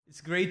It's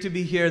great to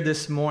be here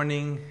this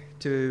morning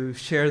to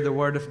share the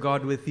Word of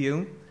God with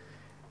you.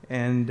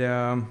 And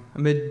I'm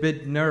a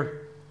bit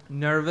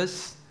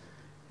nervous,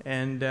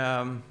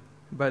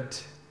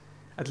 but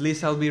at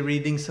least I'll be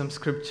reading some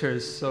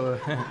scriptures. So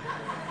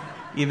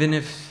even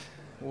if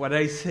what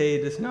I say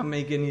does not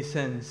make any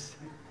sense,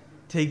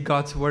 take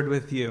God's Word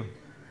with you.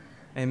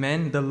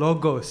 Amen? The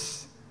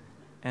Logos.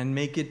 And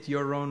make it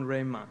your own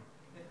Rhema.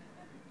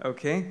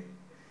 Okay?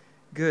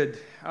 Good.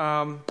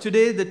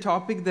 Today the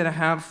topic that I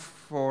have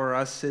for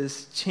us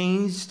is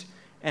changed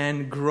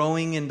and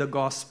growing in the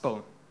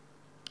gospel.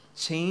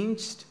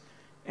 Changed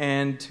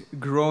and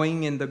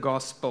growing in the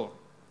gospel.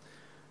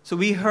 So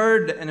we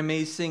heard an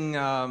amazing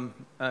an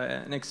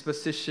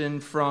exposition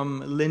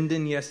from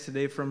Lyndon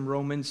yesterday from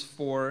Romans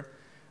 4.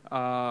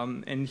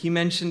 And he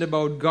mentioned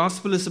about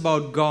gospel is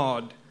about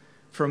God,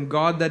 from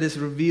God that is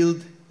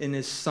revealed in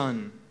His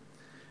Son.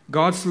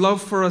 God's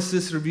love for us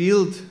is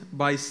revealed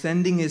by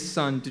sending His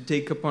Son to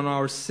take upon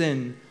our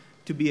sin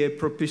to be a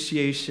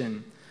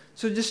propitiation.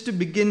 So just to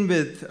begin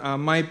with,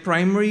 my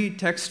primary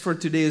text for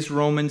today is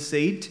Romans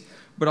 8,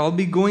 but I'll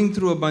be going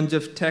through a bunch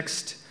of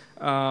text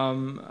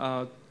from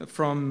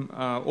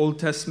Old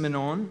Testament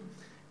on.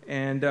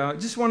 And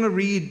just want to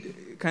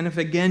read kind of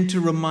again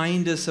to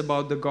remind us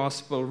about the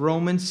gospel.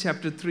 Romans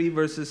chapter 3,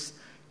 verses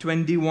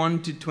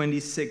 21 to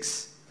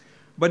 26.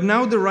 But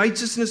now the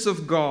righteousness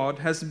of God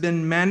has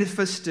been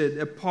manifested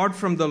apart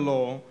from the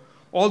law,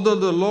 although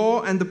the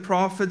law and the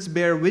prophets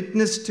bear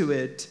witness to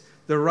it,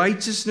 the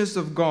righteousness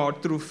of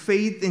God through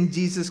faith in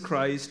Jesus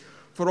Christ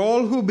for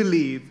all who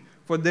believe,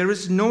 for there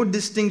is no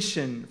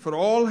distinction, for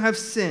all have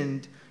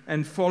sinned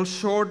and fall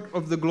short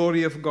of the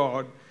glory of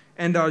God,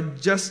 and are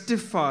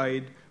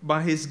justified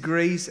by His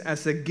grace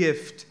as a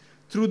gift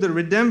through the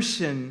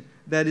redemption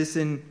that is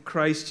in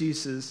Christ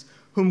Jesus,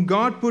 whom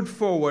God put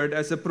forward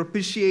as a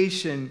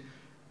propitiation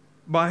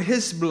by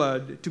His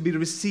blood to be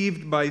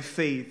received by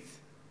faith.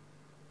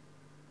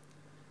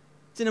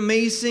 It's an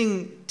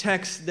amazing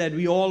text that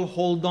we all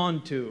hold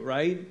on to,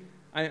 right?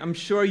 I'm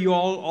sure you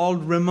all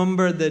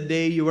remember the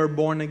day you were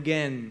born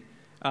again.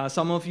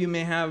 Some of you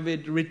may have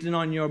it written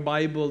on your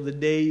Bible, the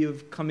day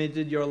you've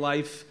committed your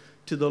life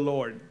to the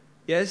Lord.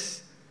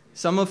 Yes?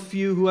 Some of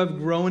you who have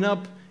grown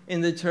up in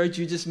the church,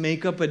 you just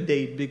make up a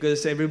date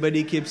because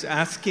everybody keeps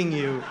asking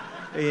you,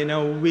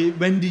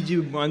 when did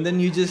you, and then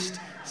you just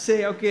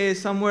say, okay,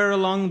 somewhere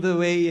along the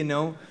way,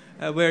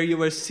 where you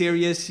were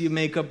serious, you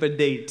make up a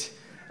date.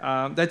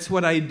 That's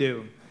what I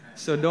do.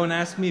 So don't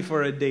ask me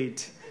for a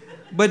date.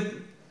 But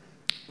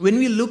when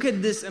we look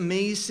at this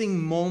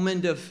amazing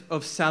moment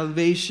of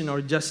salvation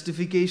or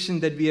justification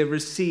that we have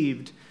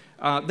received,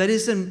 that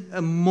is a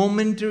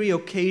momentary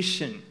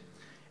occasion.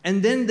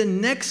 And then the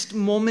next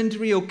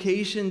momentary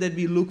occasion that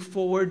we look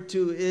forward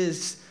to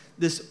is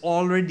this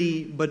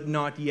already but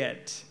not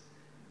yet.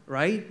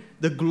 Right?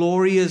 The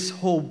glorious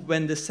hope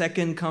when the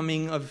second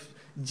coming of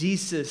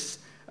Jesus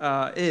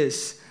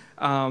is.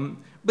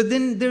 But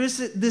then there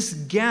is this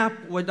gap,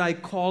 what I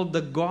call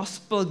the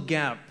gospel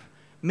gap.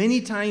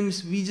 Many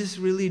times we just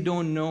really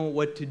don't know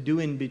what to do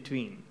in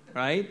between,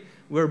 right?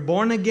 We're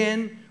born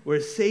again,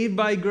 we're saved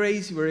by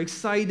grace, we're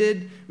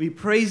excited, we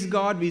praise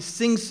God, we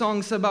sing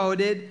songs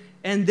about it,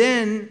 and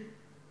then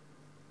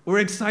we're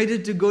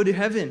excited to go to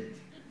heaven,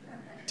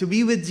 to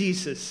be with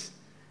Jesus.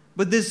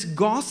 But this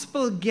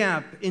gospel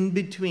gap in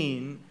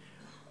between,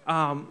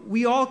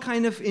 we all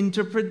kind of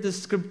interpret the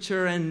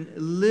scripture and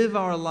live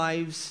our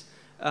lives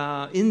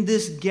in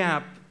this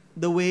gap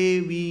the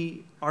way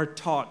we are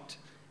taught.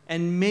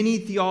 And many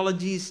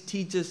theologies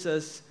teaches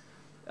us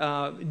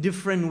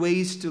different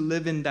ways to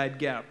live in that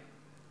gap.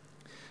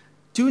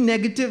 Two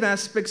negative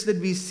aspects that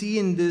we see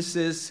in this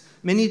is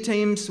many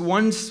times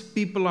once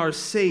people are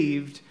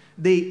saved,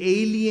 they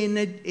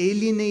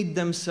alienate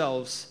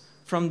themselves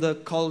from the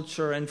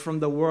culture and from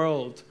the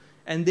world.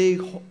 And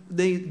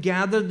they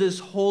gather this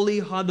holy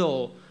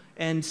huddle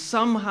and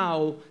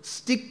somehow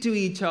stick to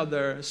each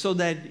other so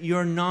that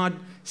you're not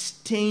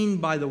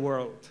stained by the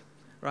world,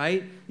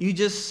 right? You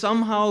just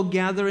somehow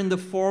gather in the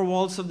four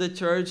walls of the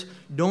church,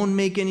 don't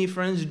make any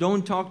friends,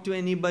 don't talk to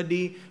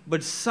anybody,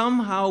 but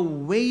somehow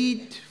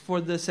wait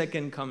for the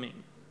second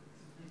coming,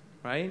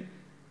 right?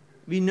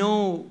 We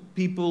know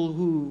people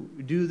who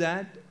do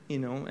that,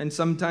 and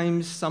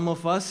sometimes some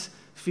of us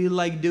feel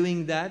like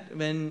doing that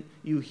when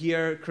you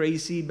hear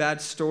crazy,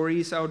 bad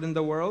stories out in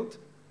the world.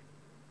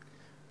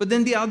 But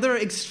then the other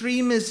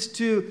extreme is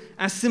to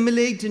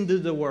assimilate into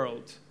the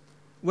world,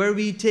 where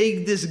we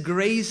take this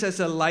grace as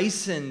a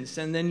license,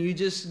 and then you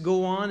just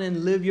go on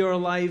and live your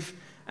life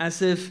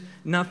as if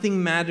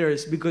nothing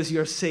matters because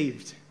you're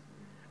saved,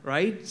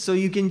 right? So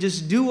you can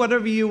just do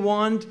whatever you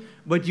want,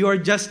 but you are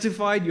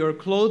justified, you're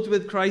clothed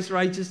with Christ's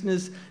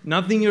righteousness,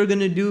 nothing you're going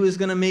to do is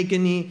going to make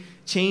any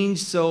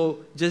change, so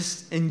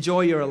just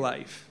enjoy your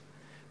life.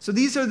 So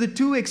these are the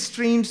two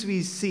extremes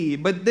we see,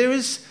 but there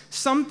is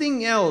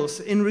something else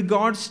in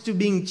regards to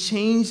being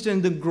changed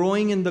and the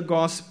growing in the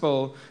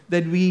gospel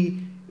that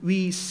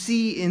we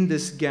see in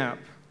this gap.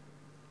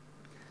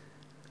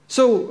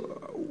 So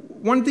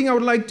one thing I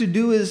would like to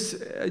do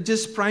is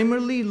just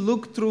primarily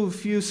look through a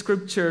few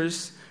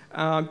scriptures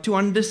to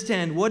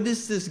understand what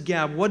is this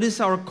gap, what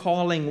is our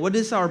calling, what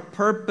is our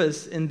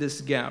purpose in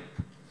this gap.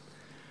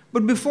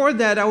 But before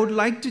that, I would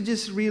like to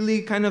just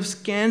really kind of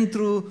scan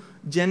through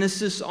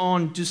Genesis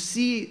on to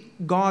see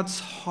God's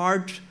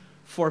heart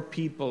for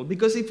people.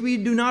 Because if we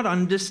do not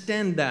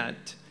understand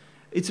that,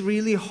 it's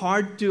really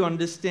hard to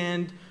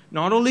understand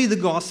not only the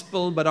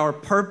gospel, but our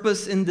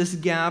purpose in this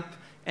gap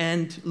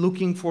and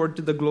looking forward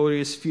to the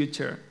glorious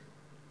future.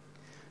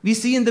 We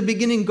see in the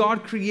beginning,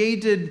 God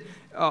created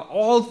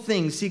all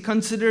things. He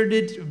considered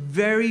it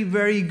very,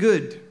 very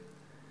good.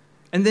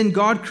 And then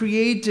God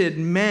created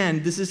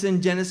man. This is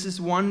in Genesis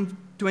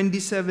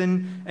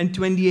 1:27 and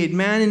 28.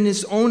 Man in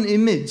his own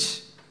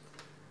image.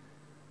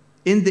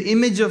 In the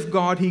image of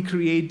God, he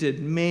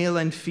created male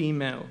and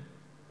female.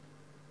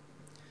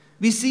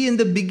 We see in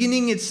the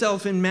beginning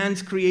itself, in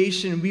man's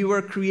creation, we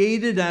were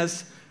created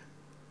as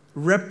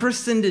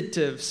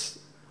representatives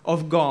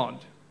of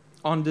God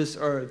on this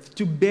earth,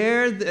 to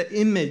bear the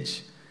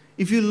image.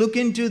 If you look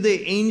into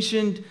the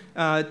ancient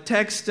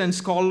text and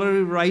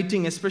scholarly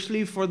writing,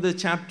 especially for the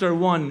chapter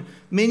 1,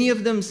 many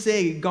of them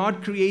say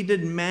God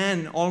created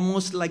man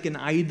almost like an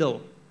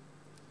idol.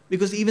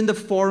 Because even the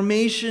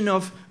formation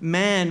of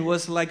man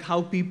was like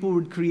how people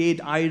would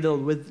create idol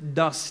with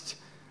dust,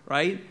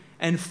 right?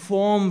 And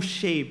form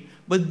shape.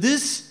 But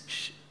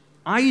this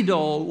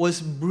idol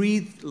was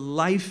breathed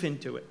life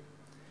into it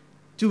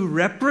to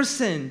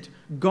represent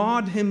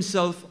God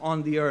himself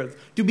on the earth,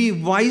 to be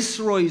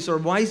viceroys or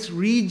vice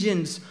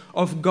regents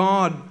of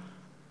God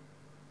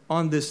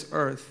on this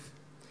earth.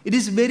 It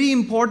is very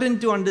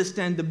important to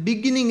understand the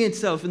beginning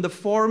itself and the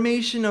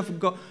formation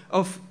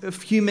of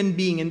human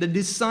being and the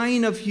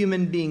design of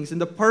human beings and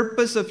the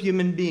purpose of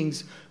human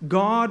beings.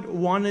 God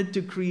wanted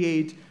to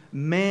create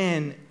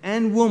man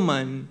and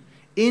woman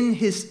in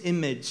his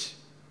image.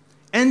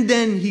 And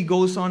then he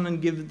goes on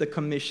and gives the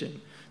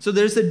commission. So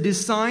there's a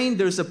design,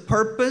 there's a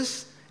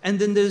purpose, and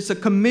then there's a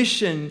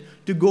commission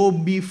to go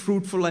be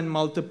fruitful and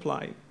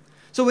multiply.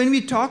 So when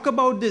we talk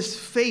about this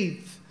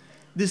faith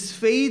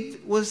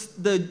was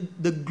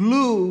the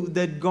glue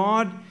that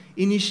God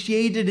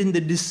initiated in the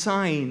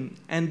design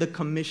and the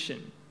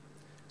commission.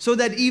 So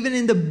that even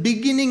in the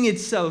beginning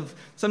itself,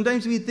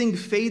 sometimes we think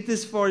faith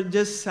is for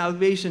just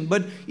salvation,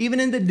 but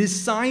even in the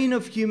design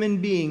of human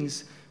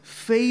beings,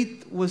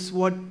 faith was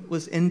what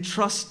was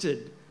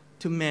entrusted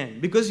to man.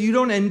 Because you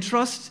don't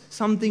entrust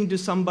something to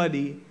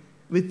somebody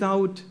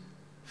without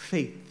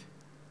faith.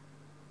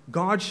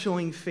 God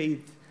showing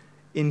faith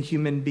in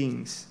human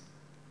beings.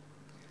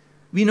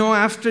 We know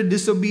after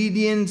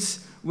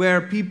disobedience, where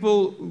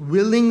people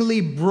willingly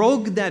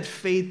broke that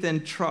faith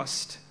and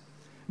trust,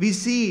 we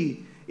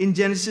see in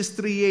Genesis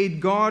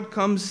 3:8, God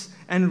comes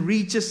and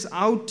reaches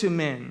out to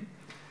man.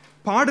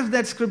 Part of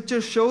that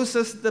scripture shows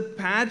us the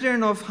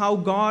pattern of how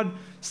God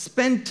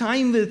spent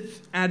time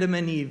with Adam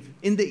and Eve.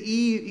 In the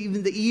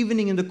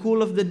evening, in the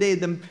cool of the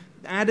day,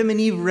 Adam and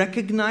Eve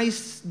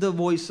recognized the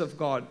voice of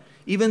God.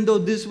 Even though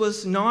this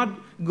was not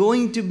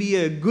going to be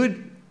a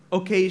good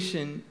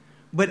occasion,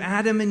 but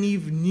Adam and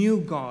Eve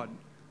knew God.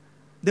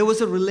 There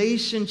was a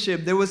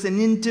relationship, there was an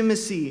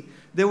intimacy,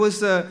 there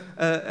was a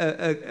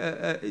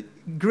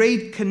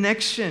great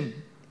connection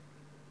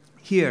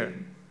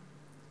here.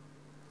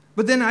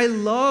 But then I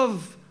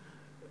love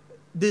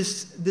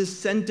this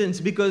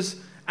sentence, because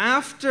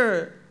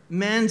after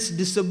man's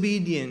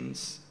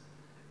disobedience,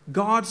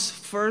 God's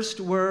first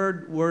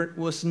word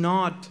was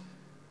not,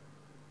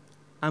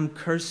 "I'm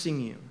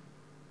cursing you."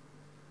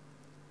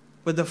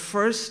 But the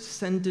first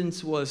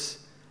sentence was,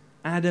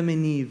 "Adam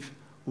and Eve,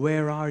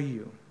 where are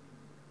you?"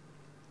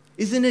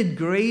 Isn't it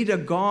great, a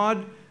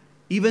God,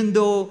 even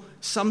though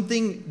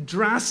something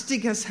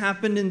drastic has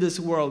happened in this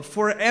world,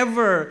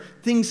 forever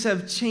things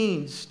have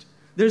changed.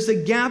 There's a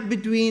gap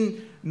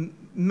between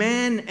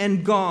man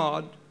and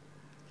God.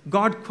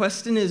 God's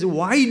question is,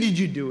 why did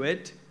you do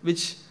it?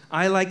 Which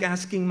I like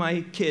asking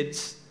my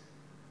kids,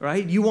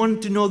 right? You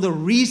want to know the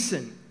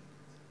reason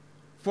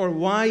for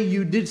why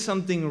you did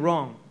something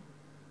wrong.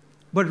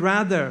 But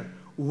rather,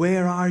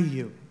 where are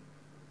you?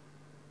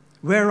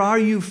 Where are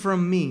you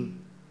from me?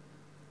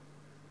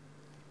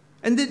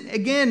 And then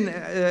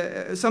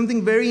again,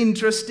 something very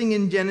interesting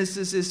in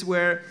Genesis is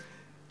where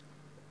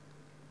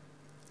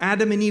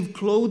Adam and Eve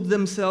clothed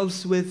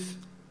themselves with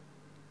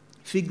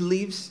fig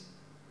leaves.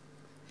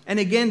 And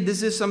again,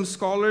 this is some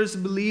scholars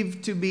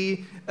believe to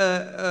be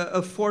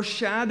a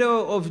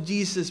foreshadow of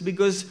Jesus,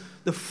 because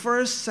the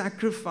first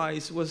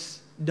sacrifice was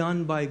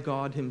done by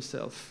God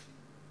himself.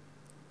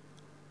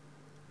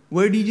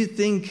 Where did you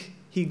think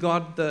he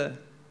got the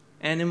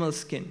animal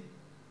skin?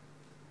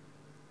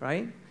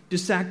 Right? To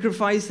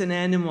sacrifice an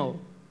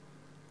animal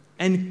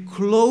and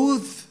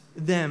clothe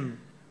them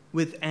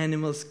with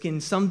animal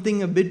skin,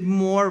 something a bit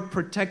more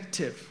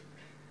protective.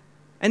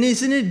 And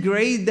isn't it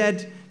great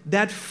that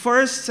that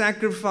first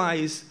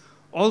sacrifice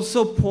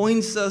also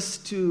points us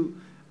to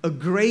a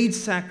great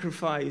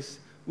sacrifice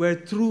where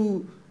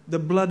through the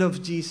blood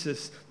of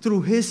Jesus,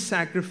 through his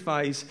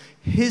sacrifice,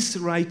 his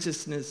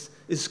righteousness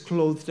is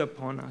clothed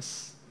upon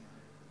us.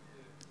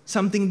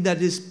 Something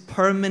that is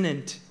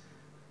permanent,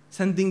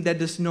 something that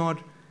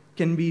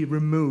can be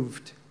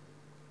removed.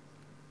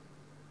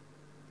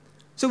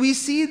 So we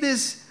see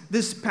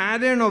this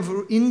pattern of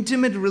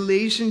intimate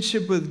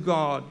relationship with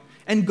God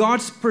and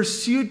God's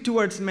pursuit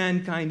towards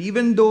mankind.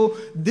 Even though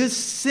this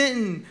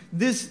sin,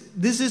 this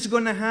is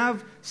going to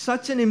have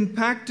such an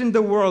impact in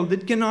the world,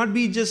 it cannot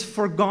be just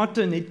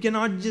forgotten. It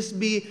cannot just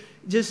be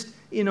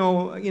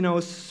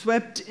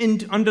swept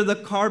under the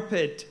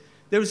carpet.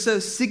 There's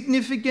a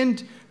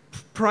significant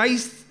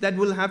price that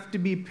will have to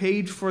be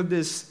paid for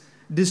this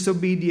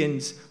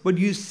disobedience. But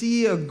you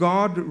see a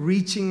God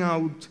reaching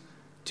out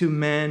to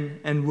man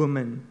and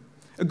woman.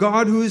 A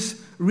God who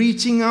is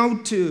reaching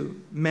out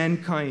to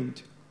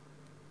mankind.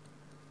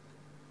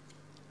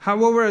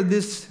 However,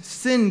 this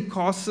sin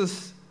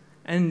causes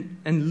and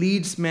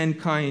leads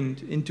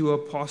mankind into a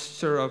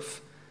posture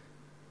of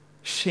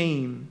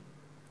shame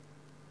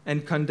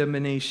and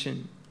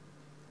condemnation.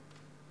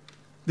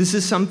 This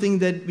is something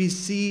that we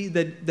see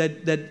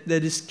that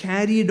is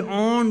carried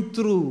on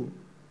through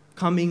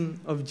coming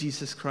of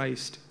Jesus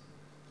Christ.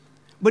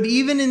 But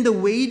even in the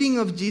waiting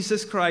of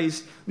Jesus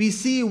Christ, we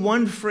see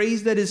one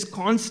phrase that is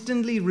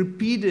constantly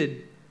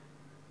repeated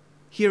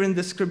here in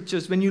the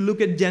scriptures. When you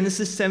look at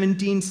Genesis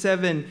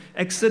 17:7,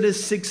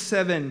 Exodus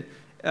 6:7,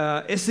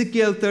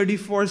 Ezekiel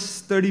 24,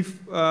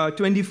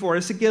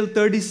 Ezekiel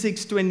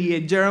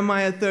 36:28,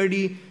 Jeremiah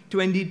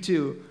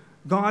 30:22,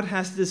 God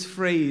has this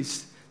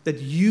phrase that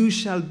you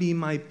shall be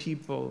my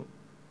people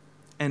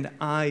and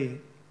I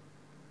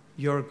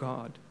your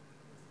God.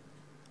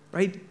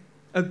 Right?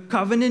 A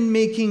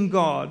covenant-making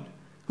God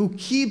who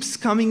keeps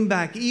coming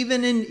back,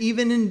 even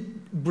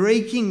in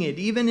breaking it,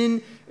 even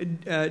in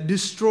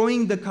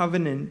destroying the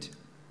covenant.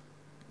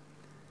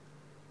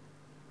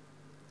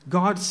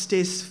 God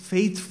stays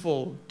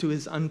faithful to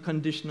his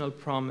unconditional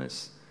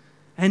promise.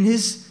 And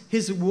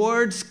his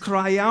words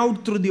cry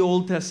out through the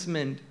Old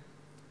Testament,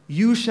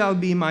 you shall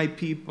be my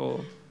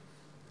people,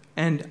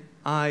 and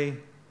I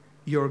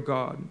your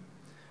God.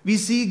 We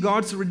see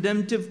God's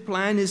redemptive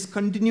plan is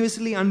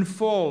continuously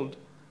unfold.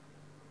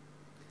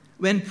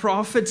 When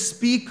prophets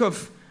speak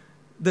of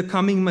the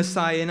coming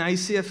Messiah, in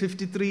Isaiah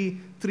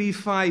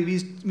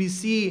 53:3-5, we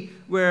see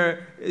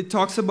where it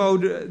talks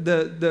about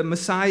the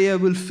Messiah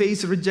will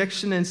face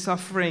rejection and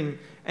suffering,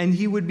 and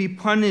he would be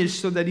punished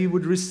so that he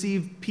would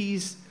receive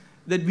peace,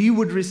 that we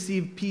would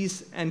receive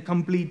peace and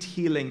complete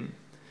healing.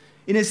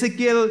 In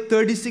Ezekiel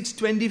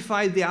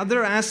 36:25, the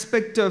other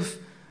aspect of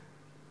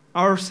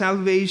our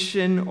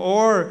salvation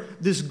or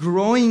this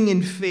growing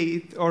in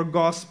faith or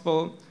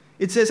gospel,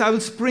 it says, I will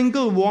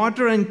sprinkle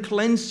water and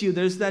cleanse you.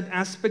 There's that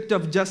aspect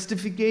of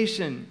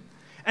justification.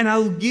 And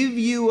I'll give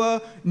you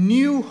a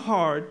new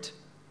heart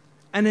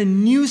and a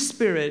new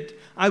spirit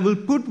I will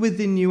put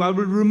within you. I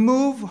will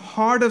remove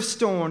heart of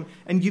stone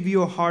and give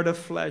you a heart of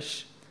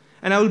flesh.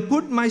 And I will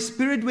put my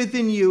spirit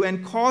within you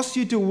and cause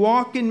you to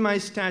walk in my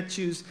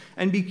statutes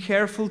and be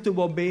careful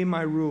to obey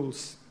my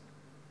rules.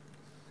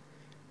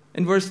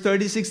 In verse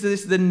 36,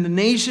 this, then the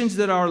nations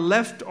that are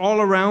left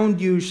all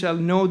around you shall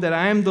know that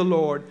I am the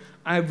Lord.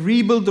 I have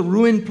rebuilt the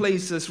ruined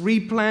places,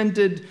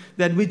 replanted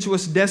that which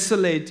was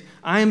desolate.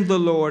 I am the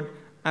Lord.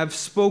 I have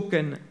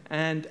spoken,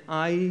 and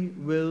I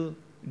will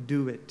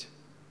do it.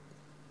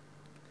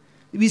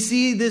 We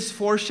see this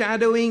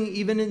foreshadowing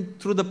even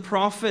through the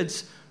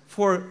prophets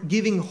for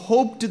giving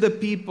hope to the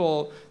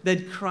people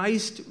that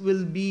Christ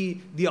will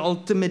be the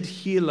ultimate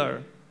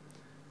healer.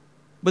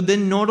 But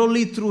then not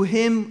only through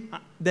him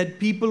that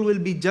people will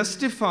be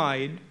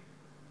justified,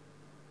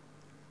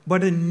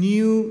 but a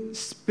new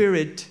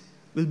spirit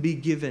will be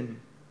given.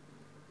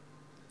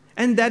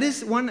 And that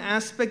is one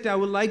aspect I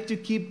would like to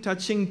keep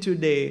touching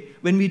today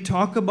when we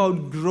talk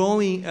about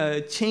growing,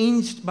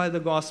 changed by the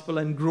gospel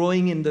and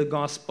growing in the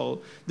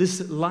gospel,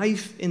 this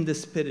life in the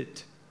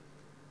Spirit.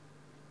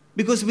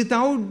 Because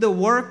without the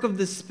work of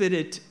the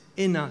Spirit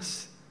in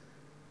us,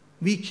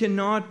 we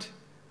cannot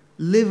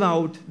live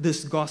out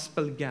this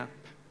gospel gap.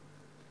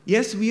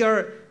 Yes, we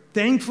are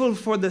thankful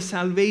for the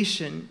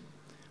salvation,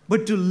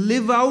 but to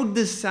live out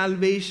this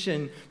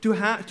salvation, to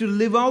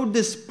live out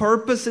this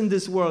purpose in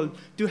this world,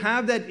 to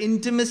have that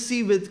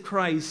intimacy with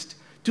Christ,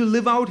 to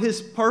live out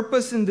his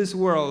purpose in this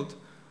world,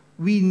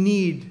 we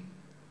need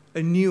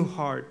a new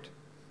heart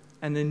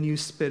and a new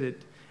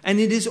spirit. And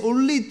it is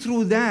only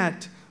through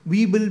that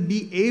we will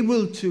be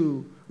able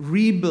to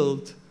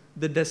rebuild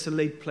the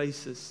desolate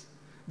places.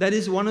 That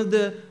is one of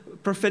the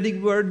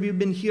prophetic words we've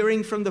been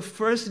hearing from the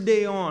first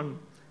day on,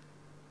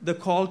 the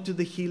call to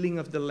the healing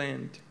of the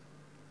land.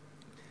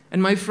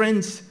 And my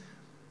friends,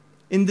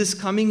 in this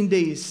coming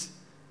days,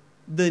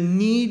 the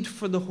need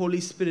for the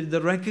Holy Spirit,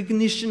 the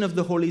recognition of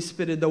the Holy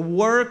Spirit, the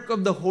work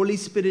of the Holy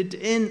Spirit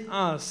in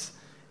us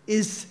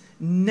is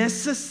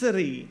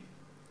necessary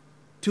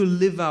to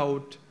live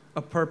out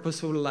a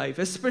purposeful life,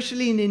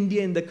 especially in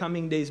India in the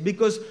coming days,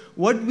 because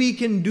what we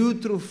can do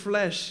through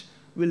flesh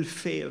will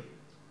fail.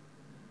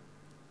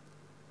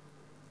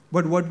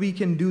 but what we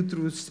can do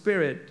through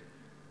Spirit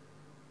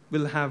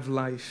will have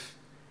life.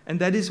 And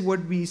that is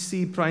what we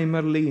see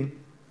primarily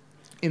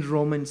in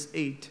Romans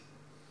 8.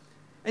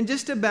 And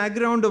just a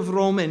background of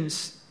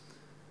Romans,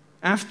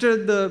 after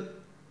the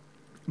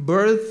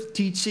birth,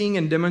 teaching,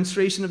 and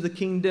demonstration of the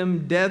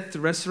kingdom, death,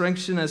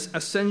 resurrection,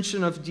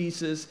 ascension of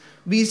Jesus,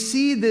 we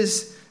see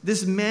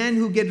this man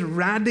who gets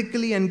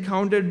radically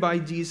encountered by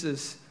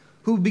Jesus,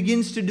 who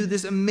begins to do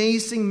this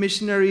amazing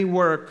missionary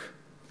work,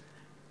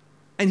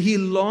 and he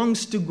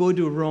longs to go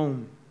to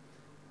Rome.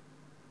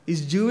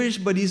 He's Jewish,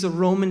 but he's a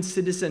Roman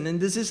citizen, and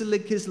this is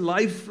like his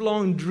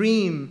lifelong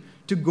dream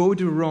to go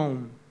to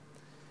Rome.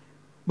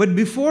 But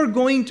before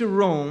going to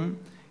Rome,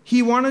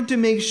 he wanted to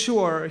make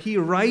sure he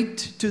write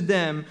to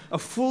them a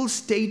full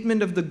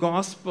statement of the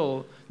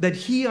gospel that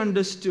he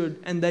understood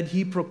and that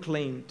he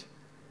proclaimed.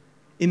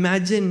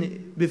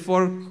 Imagine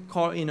before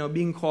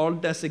being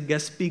called as a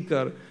guest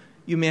speaker,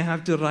 you may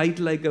have to write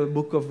like a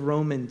book of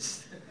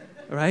Romans,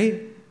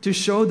 right? To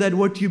show that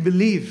what you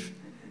believe,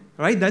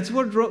 right? That's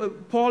what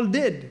Paul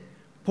did.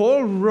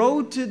 Paul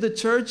wrote to the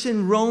church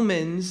in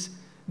Romans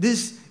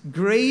this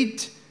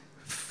great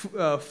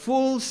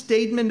full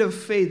statement of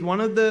faith, one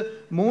of the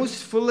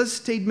most fullest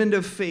statement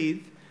of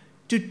faith,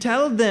 to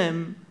tell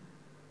them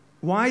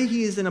why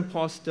he is an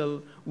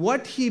apostle,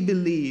 what he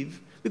believed,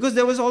 because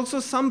there was also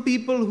some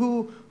people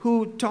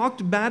who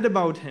talked bad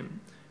about him,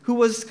 who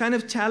was kind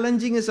of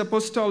challenging his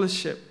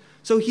apostoleship.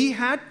 So he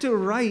had to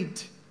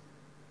write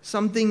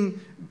something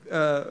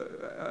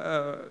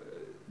that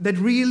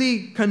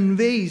really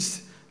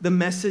conveys the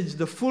message,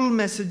 the full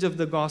message of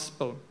the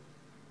gospel.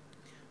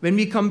 When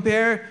we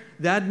compare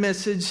that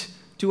message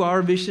to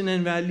our vision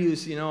and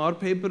values, our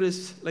paper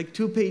is like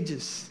 2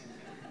 pages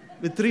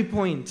with 3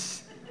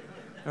 points,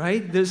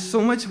 right? There's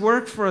so much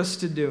work for us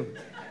to do.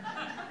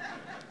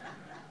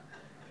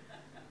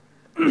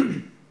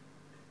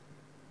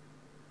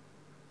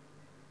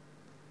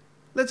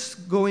 Let's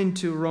go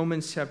into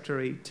Romans chapter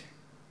 8.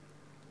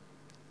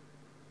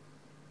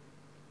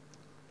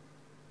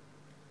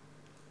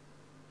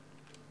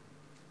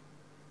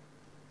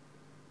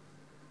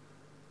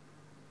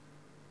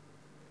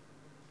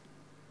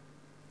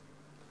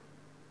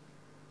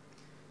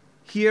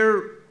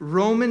 Here,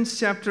 Romans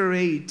chapter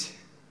 8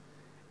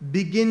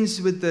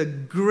 begins with a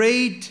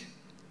great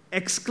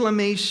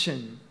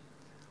exclamation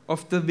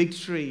of the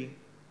victory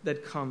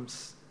that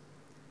comes.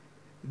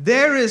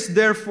 There is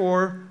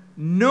therefore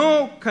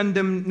no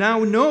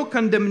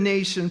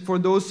condemnation for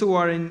those who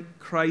are in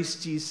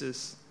Christ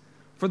Jesus.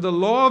 For the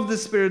law of the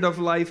Spirit of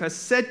life has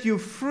set you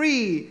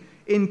free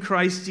in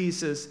Christ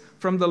Jesus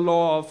from the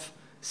law of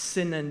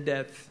sin and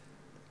death.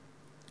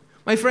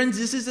 My friends,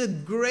 this is a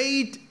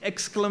great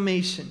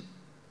exclamation.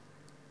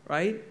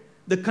 Right?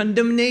 The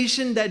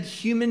condemnation that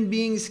human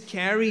beings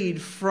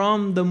carried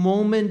from the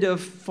moment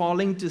of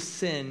falling to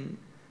sin,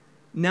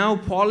 now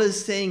Paul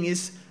is saying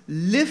is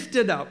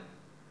lifted up.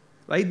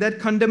 Right? That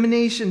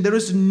condemnation, there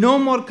is no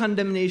more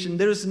condemnation.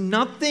 There is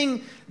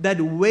nothing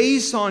that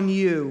weighs on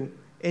you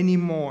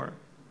anymore.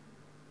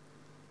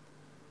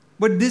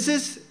 But this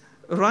is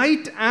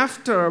right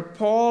after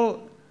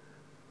Paul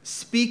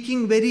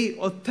speaking very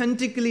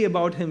authentically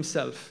about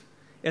himself.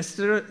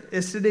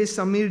 Yesterday,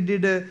 Samir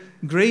did a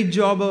great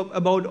job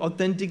about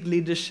authentic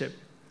leadership,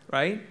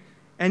 right?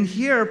 And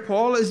here,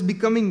 Paul is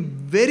becoming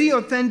very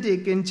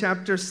authentic in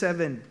chapter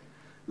 7.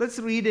 Let's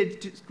read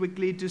it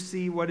quickly to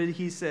see what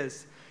he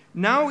says.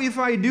 Now, if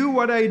I do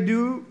what I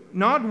do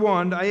not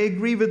want, I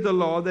agree with the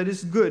law that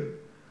is good.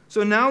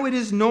 So now it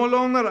is no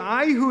longer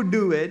I who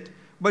do it,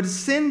 but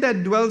sin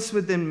that dwells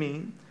within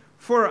me.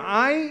 For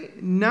I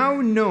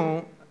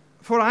know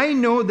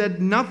that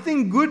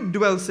nothing good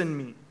dwells in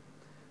me.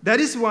 That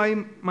is why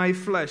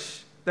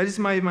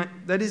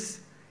that is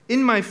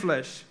in my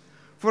flesh.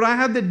 For I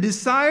have the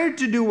desire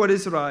to do what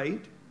is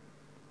right,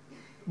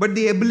 but not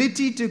the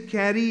ability to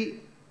carry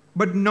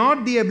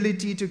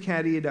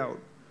it out.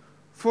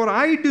 For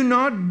I do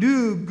not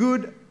do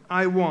good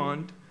I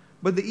want,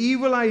 but the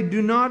evil I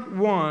do not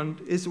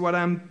want is what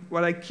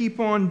I keep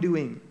on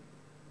doing.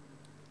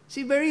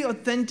 See, very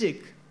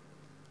authentic,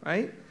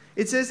 right?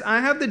 It says, I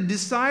have the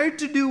desire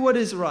to do what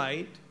is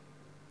right,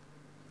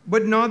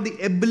 but not the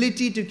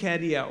ability to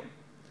carry out.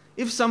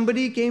 If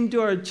somebody came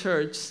to our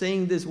church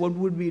saying this, what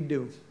would we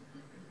do?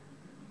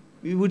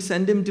 We would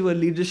send him to a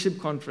leadership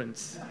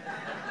conference.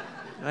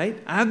 Right?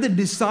 I have the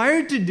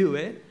desire to do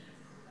it,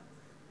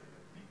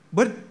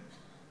 but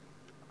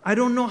I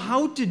don't know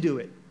how to do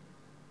it.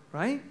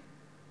 Right?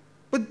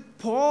 But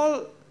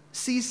Paul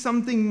sees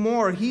something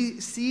more. He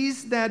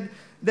sees that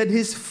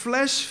his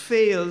flesh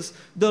fails,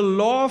 the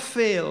law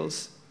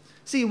fails.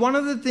 See, one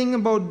of the things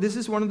about this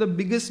is one of the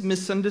biggest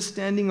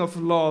misunderstanding of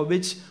law,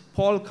 which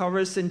Paul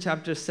covers in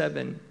chapter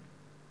 7.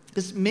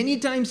 Because many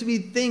times we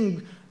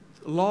think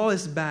law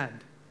is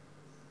bad.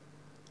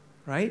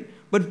 Right?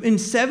 But in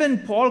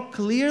 7, Paul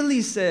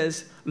clearly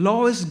says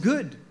law is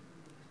good.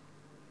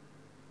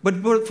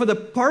 But for the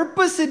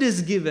purpose it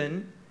is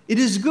given, it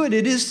is good.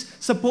 It is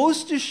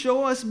supposed to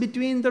show us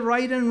between the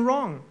right and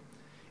wrong.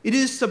 It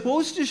is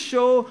supposed to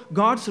show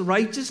God's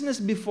righteousness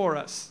before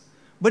us.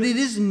 but it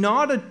is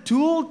not a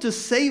tool to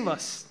save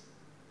us.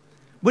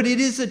 But it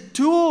is a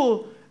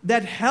tool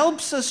that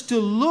helps us to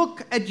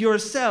look at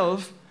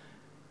yourself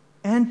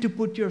and to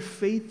put your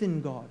faith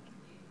in God.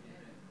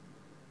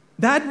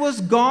 That was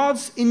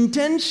God's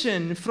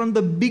intention from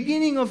the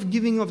beginning of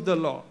giving of the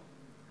law.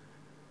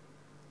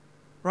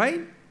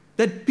 Right?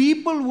 That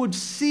people would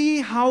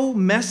see how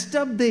messed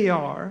up they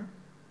are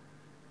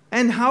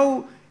and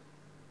how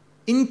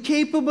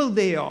incapable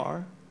they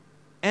are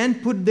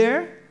and put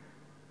their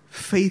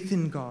faith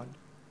in God.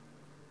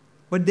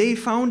 But they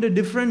found a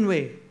different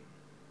way.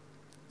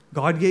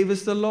 God gave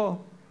us the law.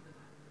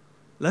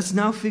 Let's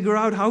now figure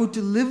out how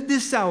to live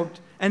this out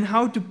and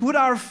how to put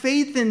our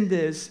faith in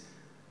this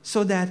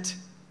so that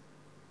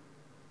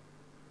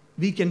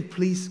we can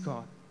please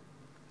God.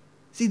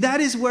 See,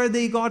 that is where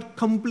they got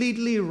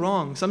completely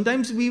wrong.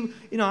 Sometimes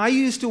I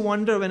used to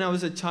wonder when I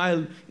was a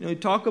child, you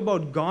talk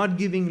about God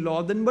giving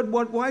law, then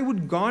why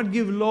would God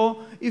give law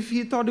if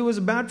he thought it was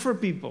bad for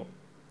people?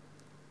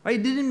 Right?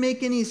 It didn't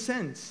make any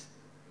sense.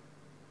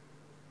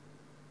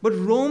 But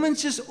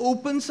Romans just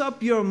opens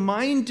up your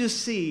mind to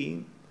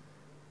see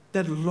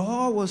that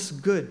law was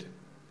good.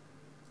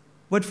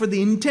 But for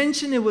the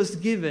intention it was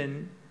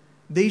given,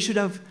 they should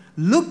have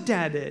looked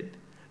at it,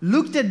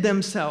 looked at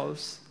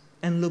themselves,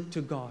 and looked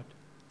to God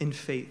in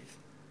faith.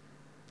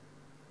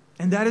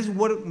 And that is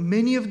what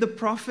many of the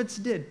prophets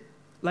did,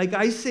 like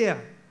Isaiah.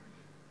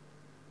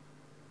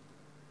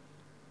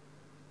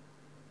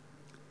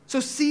 So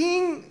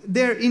seeing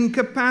their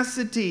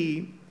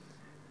incapacity,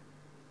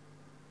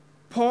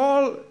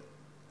 Paul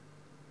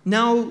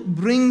now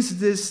brings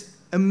this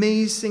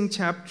amazing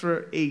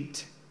chapter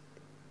 8.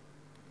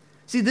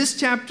 See, this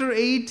chapter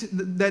 8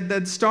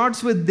 that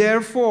starts with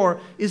therefore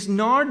is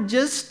not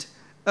just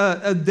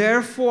a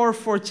therefore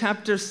for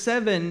chapter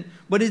 7,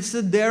 but it's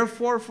a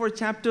therefore for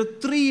chapter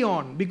 3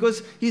 on,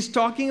 because he's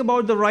talking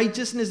about the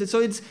righteousness. So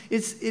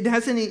it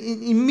has an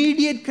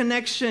immediate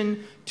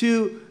connection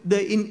to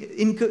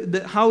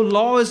how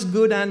law is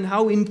good and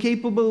how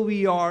incapable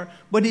we are,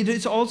 but it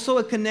is also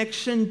a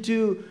connection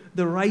to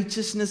the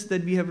righteousness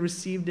that we have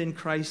received in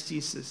Christ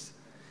Jesus.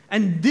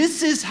 And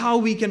this is how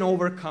we can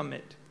overcome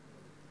it.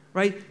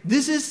 Right?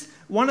 This is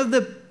one of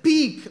the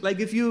peak. Like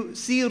if you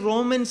see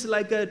Romans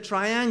like a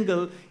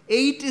triangle,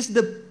 8 is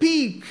the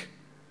peak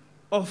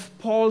of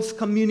Paul's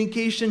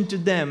communication to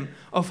them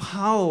of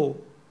how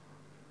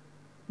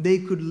they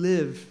could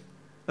live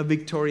a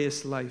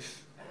victorious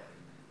life.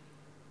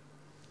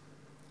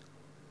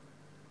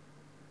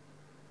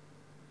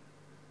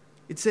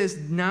 It says,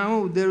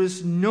 now there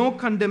is no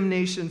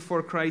condemnation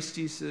for Christ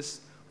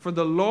Jesus, for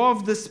the law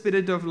of the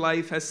Spirit of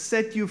life has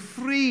set you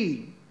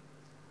free.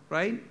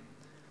 Right?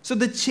 So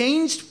the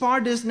changed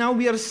part is now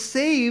we are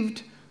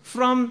saved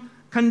from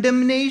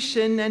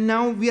condemnation and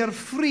now we are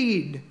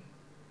freed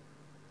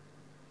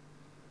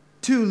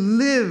to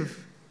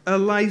live a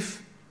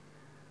life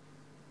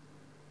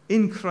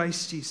in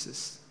Christ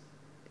Jesus.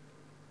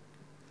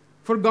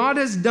 For God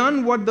has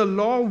done what the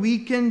law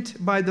weakened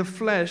by the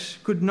flesh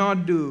could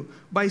not do,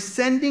 by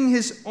sending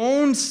his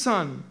own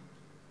Son.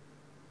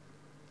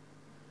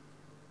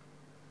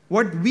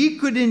 What we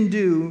couldn't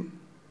do,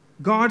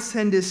 God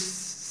sent his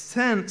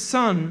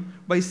Son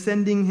by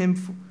sending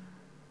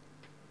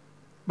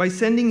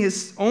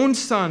his own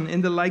Son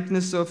in the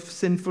likeness of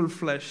sinful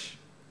flesh.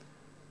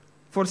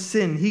 For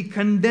sin, he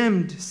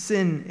condemned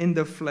sin in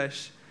the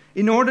flesh,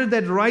 in order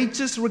that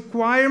righteous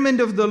requirement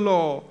of the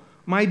law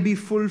might be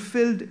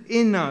fulfilled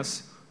in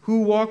us,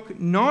 who walk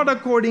not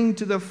according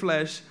to the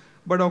flesh,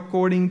 but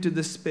according to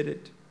the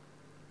Spirit.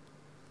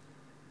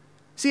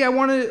 See, I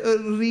want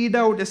to read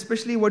out,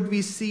 especially what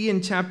we see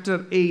in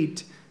chapter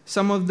 8,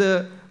 some of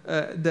the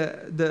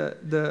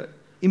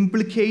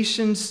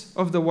implications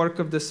of the work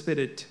of the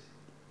Spirit.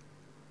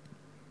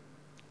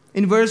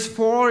 In verse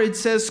 4, it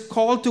says,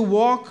 call to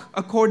walk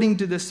according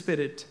to the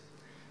Spirit.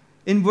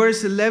 In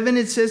verse 11,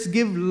 it says,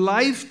 give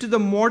life to the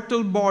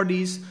mortal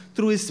bodies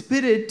through his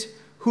Spirit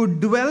who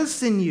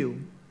dwells in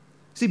you.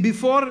 See,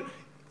 before,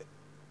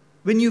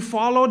 when you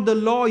followed the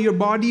law, your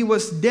body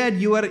was dead.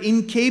 You were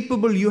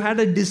incapable. You had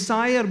a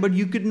desire, but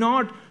you could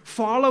not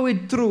follow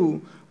it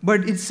through.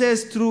 But it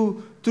says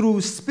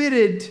through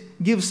Spirit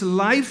gives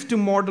life to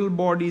mortal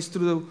bodies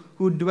through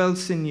who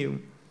dwells in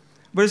you.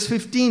 Verse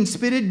 15,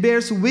 Spirit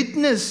bears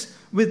witness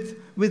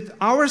with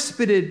our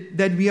spirit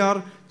that we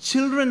are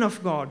children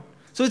of God.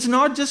 So it's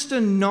not just a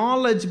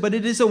knowledge, but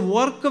it is a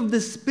work of the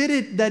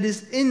Spirit that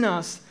is in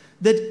us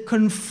that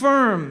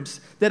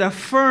confirms, that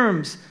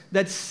affirms,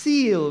 that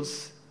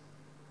seals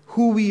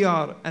who we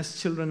are as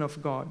children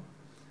of God.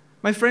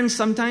 My friends,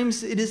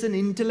 sometimes it is an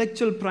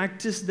intellectual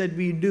practice that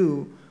we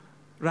do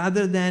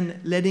rather than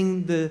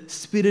letting the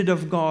Spirit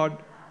of God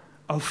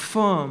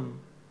affirm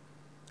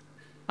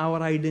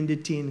our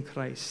identity in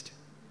Christ.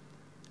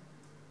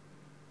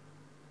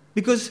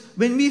 Because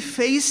when we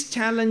face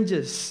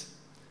challenges,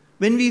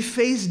 when we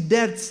face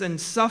deaths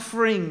and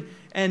suffering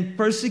and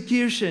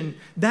persecution,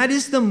 that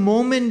is the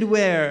moment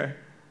where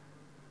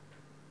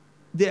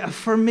the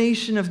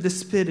affirmation of the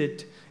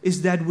Spirit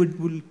is that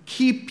will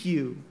keep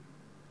you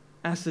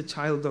as a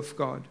child of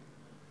God.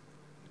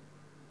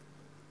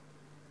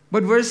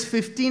 But verse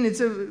 15,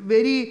 it's a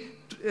very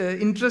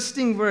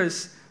interesting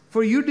verse.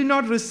 For you did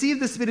not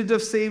receive the spirit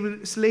of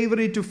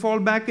slavery to fall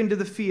back into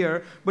the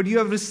fear, but you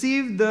have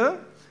received the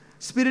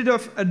spirit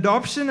of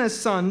adoption as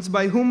sons,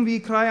 by whom we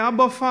cry,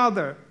 Abba,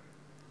 Father.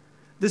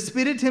 The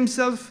Spirit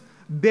himself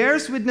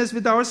bears witness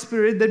with our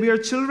spirit that we are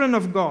children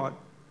of God.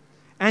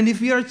 And if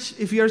we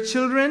are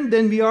children,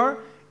 then we are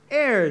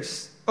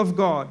heirs of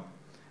God,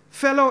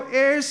 fellow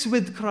heirs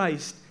with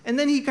Christ. And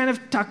then he kind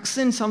of tucks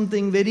in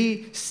something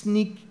very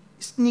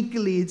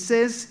sneakily. It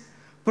says,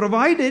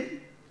 provided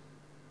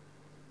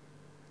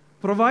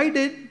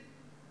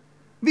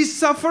we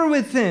suffer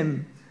with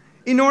him,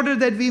 in order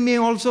that we may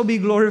also be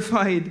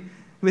glorified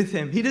with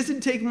him. He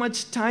doesn't take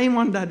much time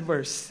on that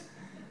verse,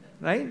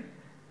 right?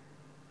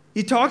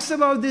 He talks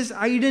about this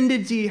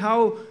identity,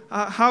 how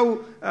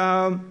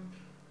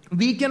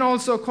we can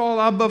also call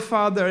Abba,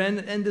 Father,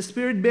 and the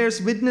Spirit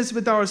bears witness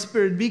with our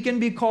spirit. We can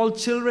be called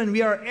children.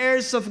 We are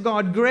heirs of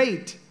God.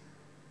 Great.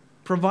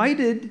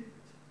 Provided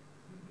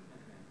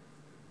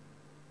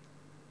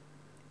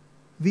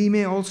we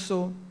may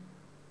also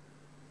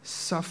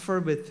suffer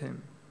with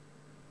him,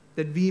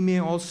 that we may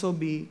also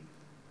be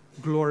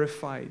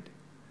glorified.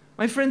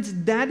 My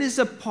friends, that is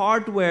a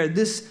part where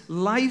this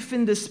life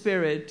in the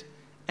Spirit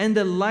and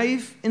the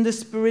life in the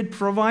Spirit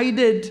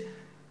provided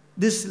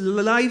this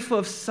life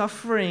of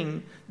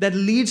suffering that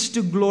leads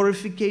to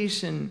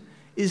glorification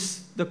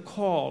is the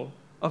call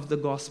of the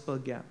gospel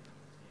gap.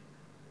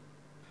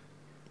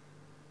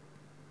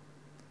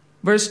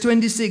 Verse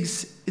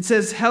 26, it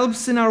says,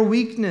 helps in our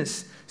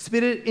weakness.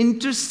 Spirit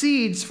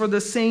intercedes for the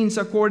saints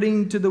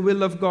according to the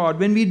will of God.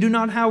 When we do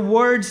not have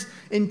words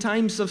in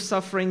times of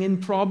suffering,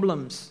 in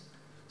problems,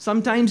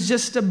 sometimes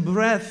just a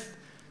breath,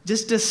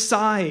 just a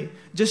sigh,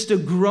 just a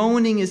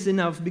groaning is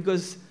enough,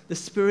 because the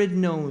Spirit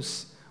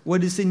knows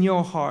what is in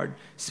your heart.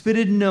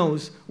 Spirit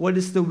knows what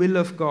is the will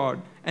of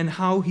God and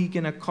how he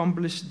can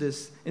accomplish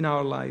this in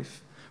our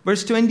life.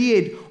 Verse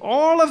 28,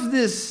 all of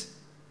this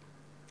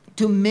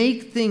to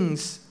make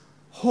things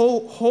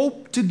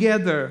hope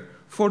together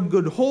for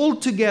good,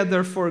 hold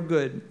together for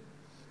good.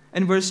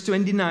 And verse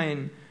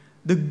 29,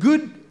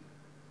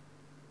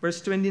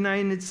 verse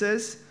 29 it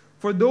says,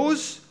 for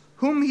those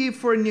whom he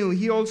foreknew,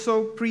 he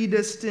also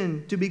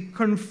predestined to be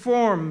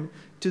conformed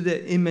to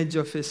the image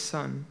of his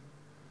Son.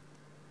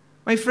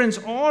 My friends,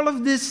 all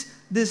of this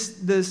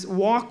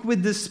walk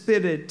with the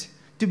Spirit,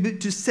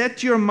 to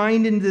set your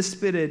mind in the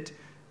Spirit,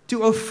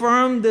 to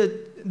affirm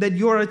that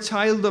you're a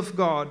child of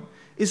God,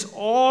 is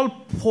all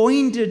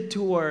pointed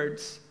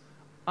towards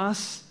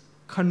us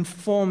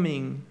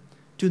conforming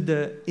to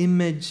the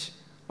image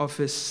of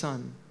his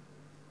Son.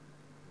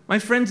 My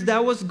friends,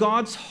 that was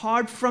God's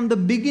heart from the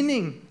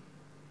beginning.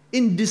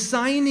 In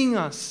designing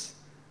us,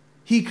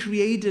 he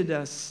created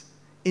us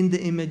in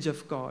the image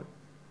of God.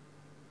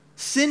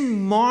 Sin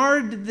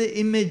marred the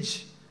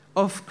image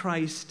of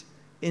Christ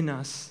in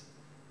us.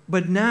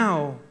 But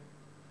now,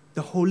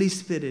 the Holy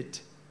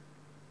Spirit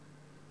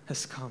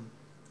has come.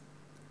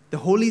 The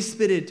Holy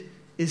Spirit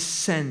is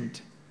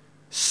sent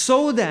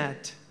so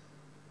that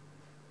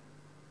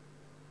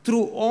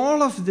through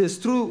all of this,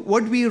 through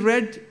what we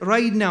read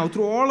right now,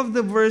 through all of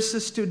the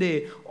verses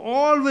today,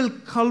 all will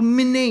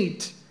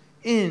culminate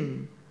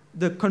in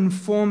the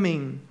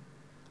conforming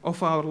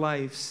of our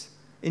lives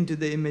into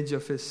the image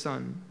of his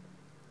Son.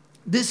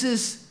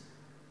 This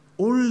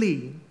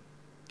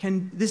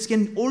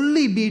can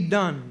only be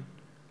done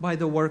by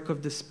the work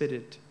of the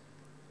Spirit.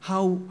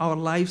 How our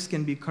lives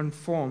can be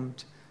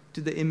conformed to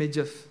the image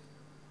of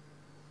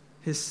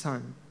his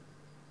Son.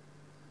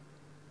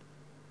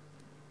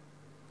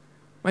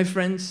 My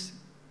friends,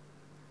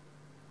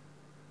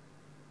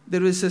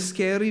 there is a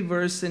scary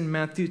verse in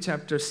Matthew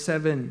chapter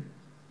 7,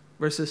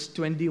 verses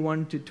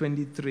 21 to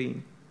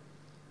 23,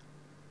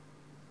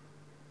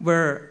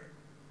 where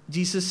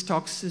Jesus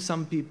talks to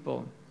some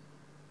people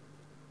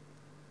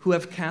who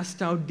have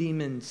cast out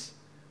demons,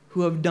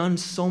 who have done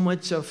so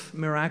much of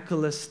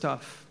miraculous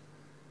stuff,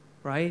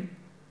 right?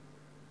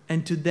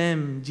 And to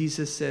them,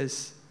 Jesus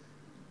says,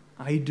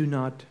 I do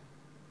not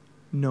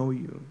know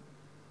you.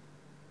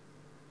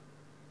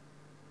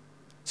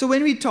 So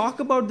when we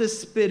talk about the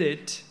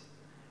Spirit,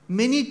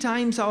 many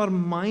times our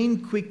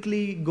mind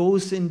quickly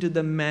goes into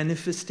the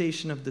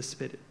manifestation of the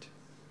Spirit,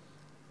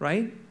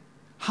 right?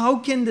 How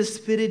can the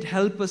Spirit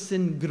help us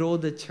in grow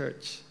the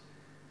church?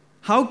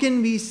 How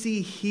can we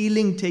see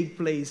healing take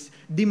place,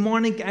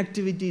 demonic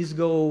activities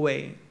go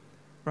away,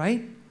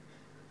 right?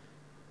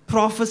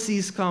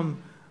 Prophecies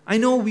come. I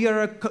know we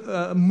are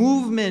a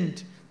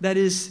movement that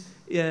is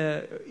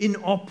in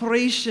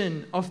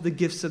operation of the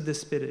gifts of the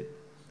Spirit.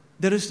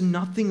 There is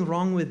nothing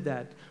wrong with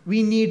that.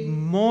 We need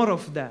more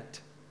of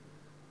that.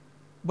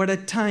 But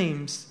at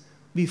times,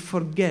 we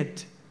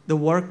forget the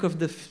work of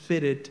the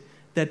Spirit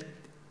that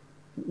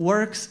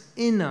works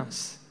in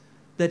us,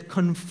 that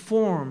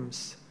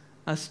conforms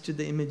us to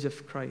the image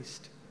of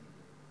Christ.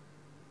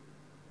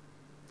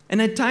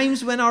 And at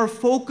times when our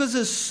focus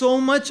is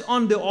so much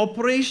on the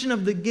operation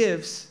of the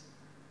gifts,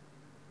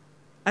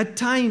 at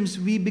times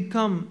we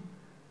become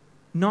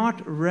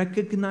not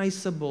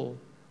recognizable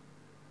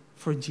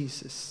for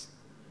Jesus.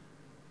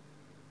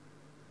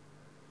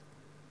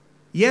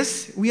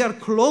 Yes, we are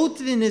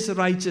clothed in His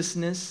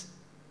righteousness.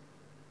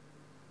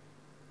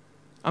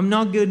 I'm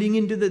not getting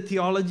into the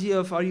theology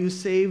of are you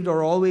saved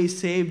or always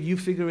saved, you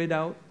figure it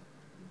out.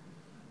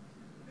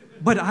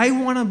 But I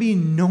want to be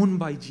known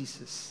by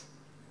Jesus.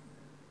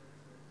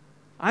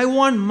 I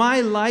want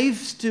my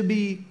life to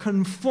be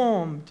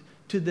conformed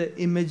to the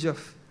image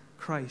of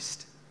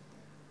Christ.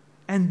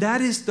 And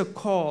that is the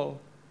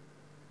call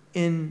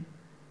in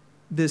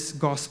this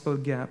gospel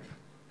gap.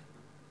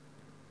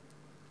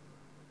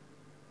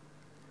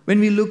 When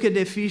we look at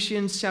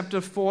Ephesians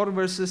chapter 4,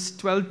 verses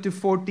 12 to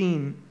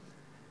 14,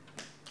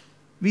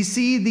 we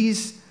see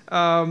these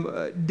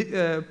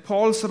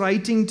Paul's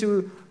writing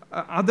to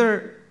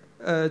other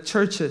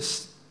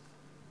churches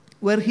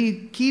where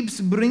he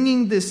keeps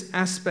bringing this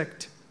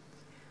aspect.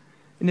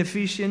 In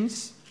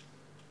Ephesians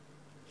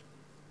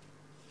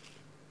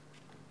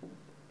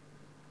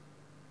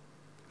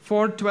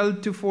four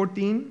 12 to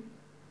 14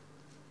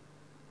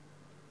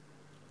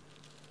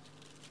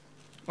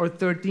 or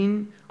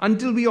 13,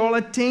 until we all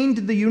attain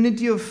to the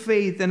unity of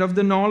faith and of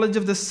the knowledge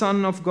of the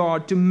Son of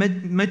God, to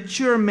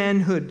mature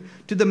manhood,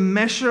 to the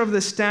measure of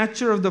the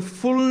stature of the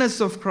fullness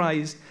of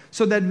Christ,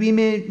 so that we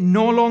may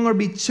no longer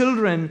be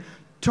children,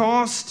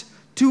 tossed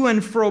to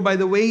and fro by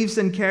the waves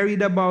and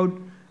carried about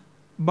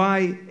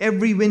by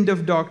every wind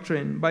of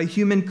doctrine, by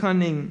human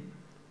cunning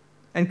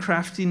and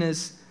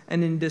craftiness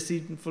and in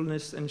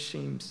deceitfulness and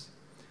shames.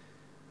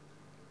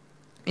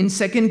 In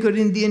 2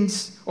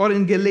 Corinthians or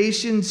in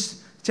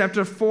Galatians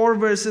chapter 4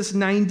 verses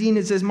 19,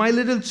 it says, "My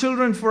little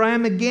children, for I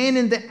am again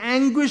in the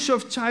anguish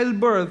of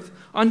childbirth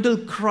until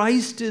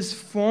Christ is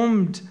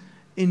formed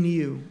in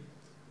you."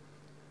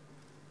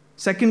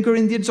 2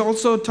 Corinthians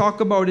also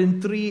talk about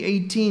in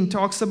 3:18,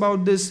 talks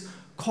about this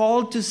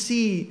call to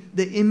see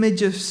the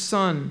image of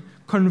Son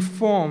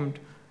conformed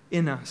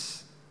in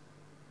us.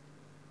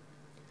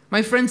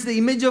 My friends, the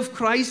image of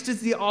Christ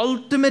is the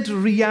ultimate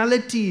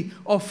reality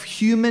of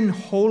human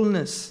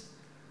wholeness,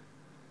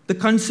 the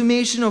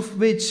consummation of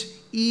which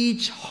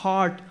each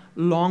heart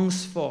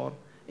longs for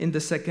in the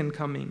second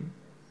coming.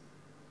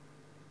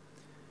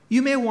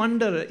 You may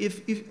wonder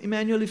if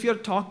Emmanuel, if you're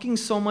talking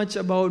so much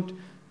about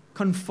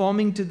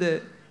conforming to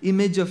the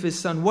image of His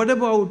Son, what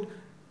about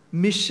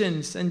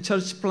missions and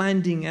church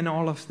planting and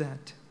all of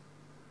that?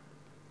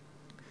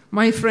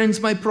 My friends,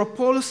 my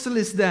proposal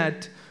is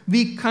that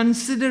we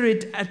consider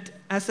it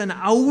as an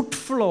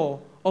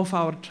outflow of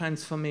our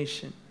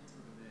transformation.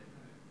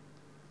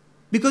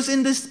 Because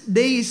in these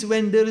days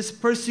when there is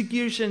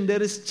persecution,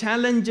 there is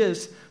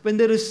challenges, when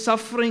there is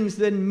sufferings,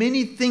 then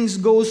many things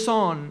goes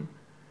on.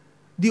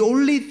 The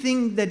only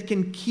thing that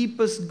can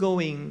keep us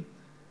going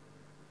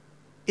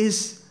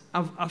is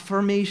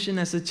affirmation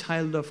as a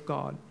child of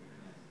God.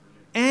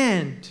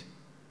 And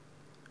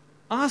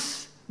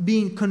us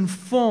being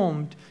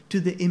conformed to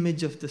the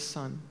image of the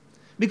Son.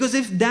 Because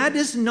if that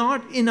is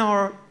not in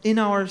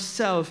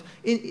ourself,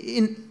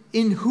 in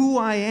who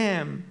I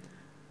am,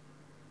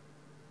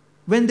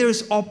 when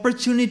there's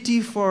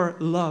opportunity for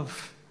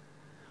love,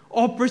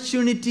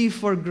 opportunity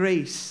for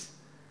grace,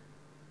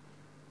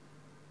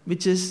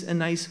 which is a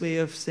nice way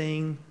of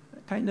saying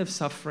kind of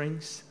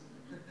sufferings,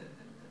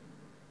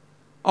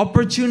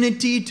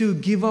 opportunity to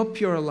give up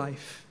your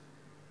life,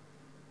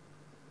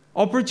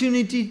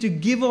 opportunity to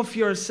give of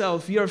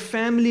yourself, your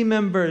family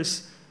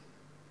members,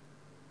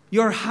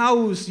 your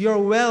house, your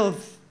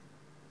wealth.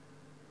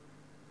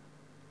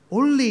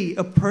 Only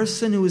a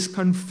person who is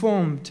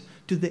conformed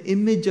to the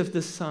image of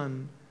the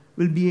Son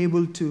will be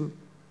able to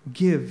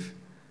give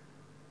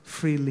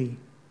freely.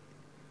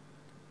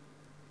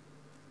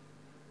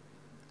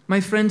 My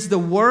friends, the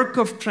work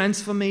of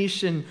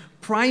transformation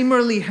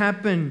primarily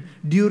happened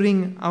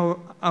during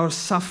our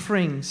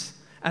sufferings,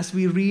 as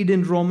we read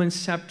in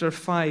Romans chapter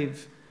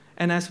 5,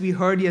 and as we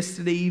heard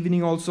yesterday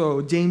evening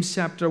also, James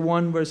chapter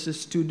 1,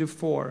 verses 2 to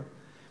 4.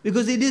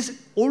 Because it is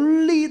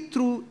only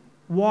through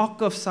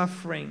walk of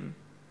suffering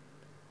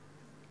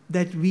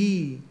that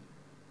we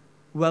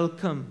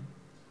welcome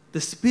the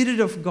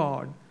Spirit of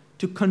God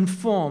to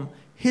conform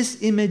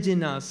His image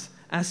in us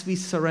as we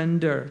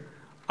surrender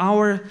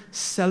our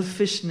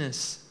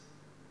selfishness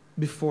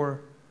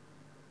before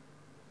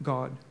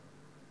God.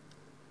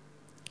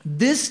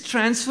 This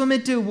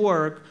transformative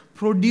work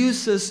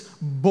produces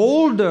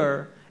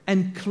bolder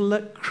and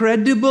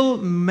credible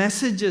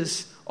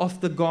messages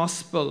of the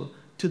gospel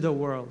to the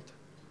world.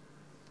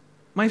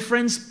 My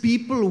friends,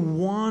 people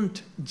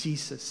want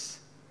Jesus,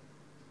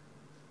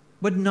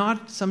 but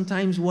not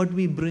sometimes what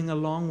we bring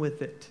along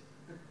with it,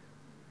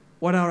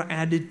 what our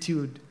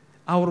attitude,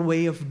 our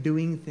way of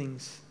doing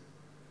things.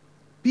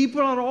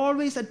 People are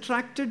always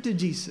attracted to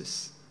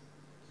Jesus.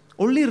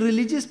 Only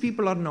religious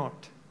people are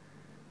not,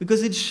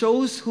 because it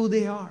shows who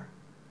they are.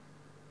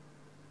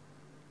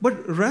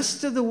 But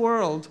rest of the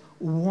world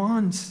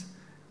wants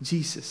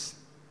Jesus.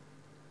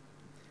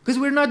 Because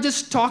we're not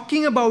just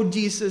talking about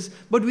Jesus,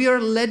 but we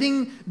are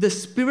letting the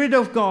Spirit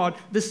of God,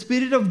 the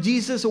Spirit of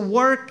Jesus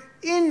work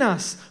in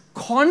us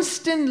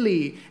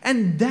constantly.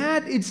 And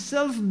that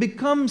itself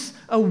becomes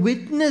a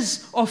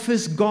witness of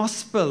His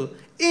gospel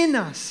in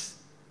us.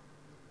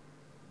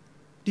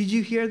 Did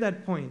you hear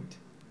that point?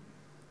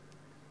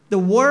 The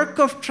work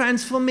of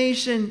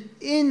transformation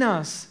in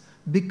us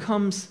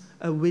becomes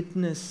a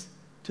witness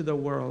to the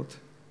world.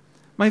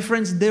 My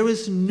friends, there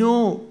is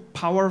no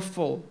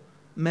powerful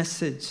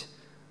message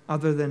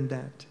other than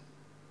that.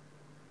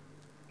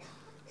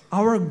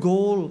 Our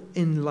goal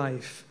in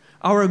life,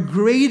 our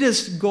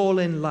greatest goal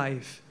in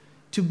life,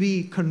 to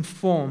be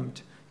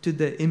conformed to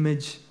the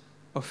image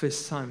of His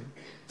Son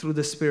through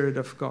the Spirit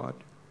of God.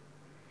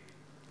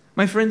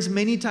 My friends,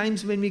 many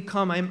times when we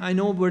come, I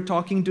know we're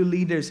talking to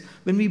leaders,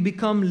 when we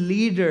become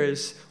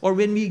leaders or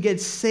when we get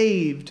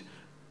saved,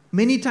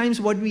 many times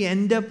what we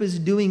end up is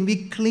doing,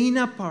 we clean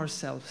up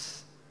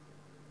ourselves.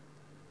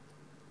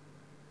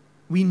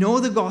 We know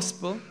the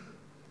gospel,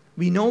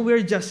 we know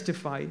we're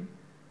justified,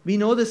 we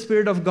know the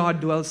Spirit of God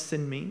dwells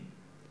in me.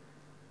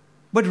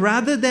 But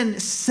rather than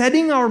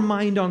setting our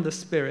mind on the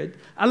Spirit,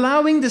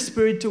 allowing the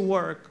Spirit to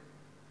work,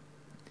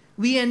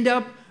 we end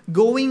up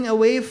going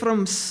away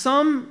from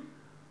some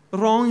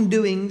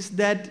wrongdoings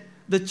that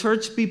the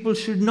church people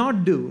should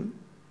not do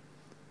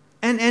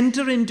and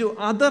enter into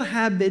other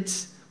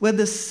habits where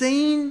the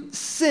same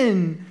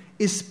sin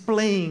is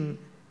playing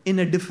in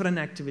a different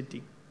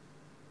activity.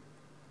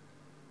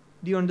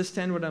 Do you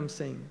understand what I'm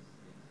saying?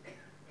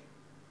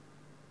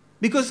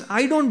 Because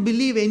I don't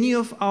believe any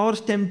of our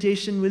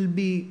temptation will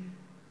be,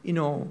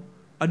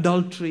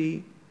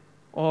 adultery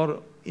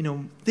or,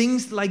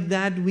 things like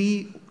that.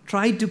 We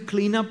try to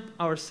clean up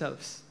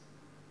ourselves.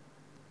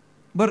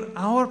 But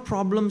our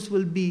problems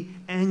will be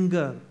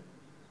anger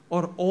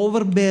or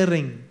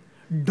overbearing,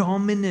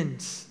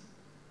 dominance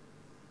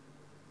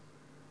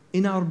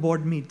in our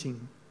board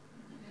meeting,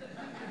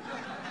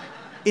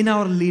 in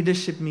our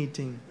leadership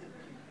meeting,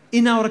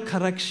 in our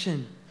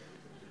correction.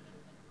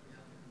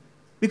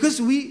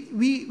 Because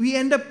we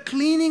end up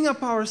cleaning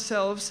up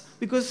ourselves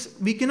because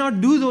we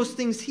cannot do those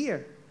things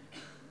here.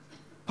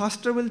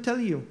 Pastor will tell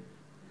you,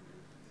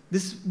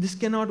 this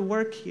cannot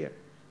work here.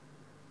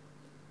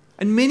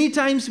 And many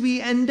times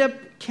we end up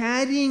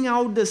carrying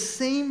out the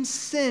same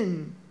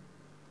sin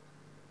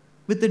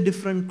with a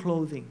different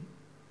clothing.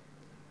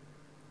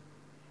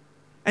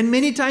 And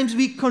many times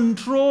we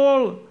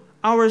control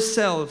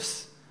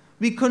ourselves.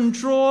 We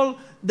control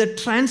the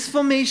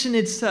transformation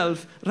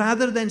itself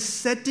rather than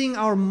setting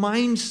our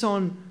minds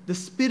on the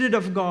Spirit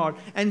of God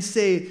and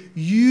say,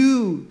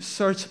 you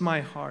search my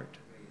heart.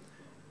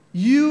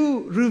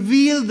 You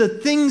reveal the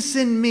things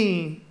in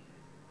me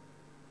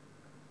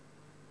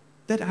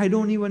that I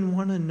don't even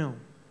want to know,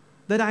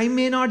 that I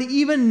may not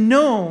even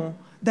know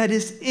that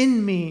is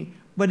in me,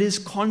 but is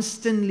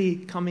constantly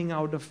coming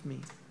out of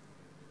me.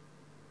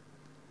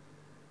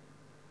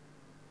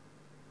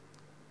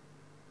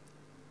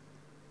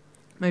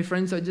 My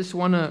friends, I just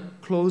want to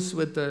close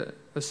with a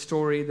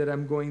story that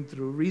I'm going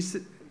through.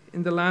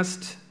 In the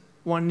last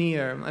 1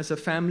 year, as a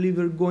family,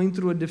 we're going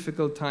through a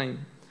difficult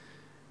time.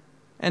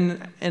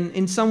 And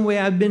in some way,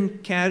 I've been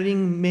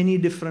carrying many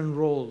different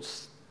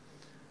roles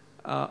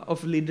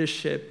of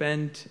leadership.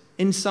 And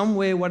in some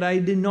way, what I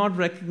did not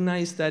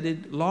recognize that a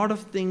lot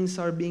of things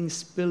are being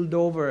spilled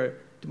over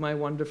to my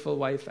wonderful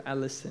wife,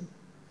 Allison.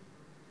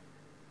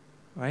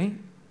 Right?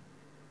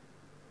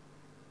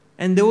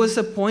 And there was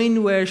a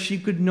point where she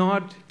could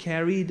not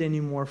carry it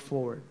anymore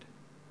forward.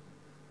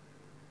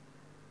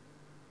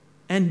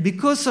 And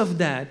because of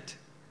that,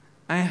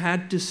 I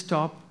had to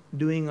stop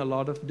doing a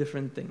lot of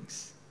different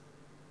things.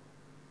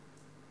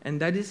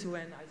 And that is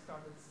when I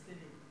started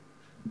sitting.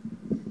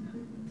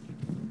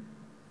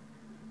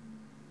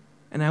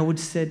 And I would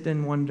sit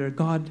and wonder,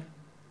 God,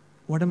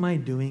 what am I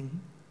doing?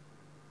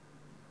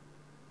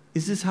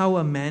 Is this how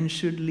a man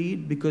should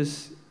lead?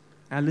 Because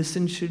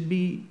Allison should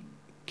be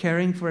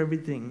caring for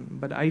everything,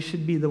 but I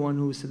should be the one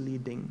who's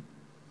leading.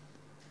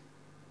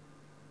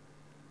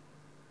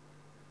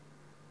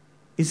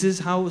 Is this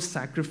how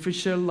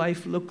sacrificial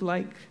life look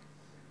like?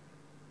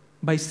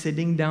 By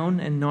sitting down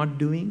and not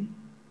doing?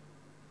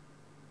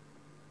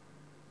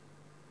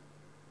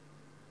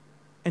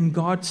 And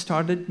God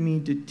started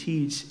me to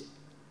teach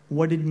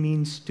what it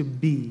means to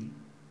be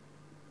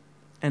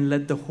and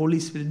let the Holy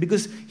Spirit,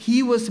 because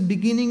He was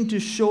beginning to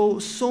show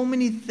so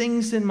many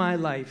things in my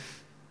life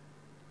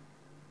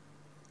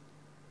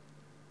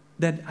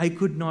that I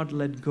could not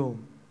let go.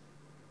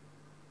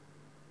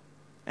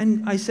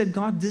 And I said,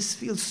 God, this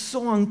feels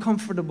so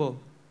uncomfortable.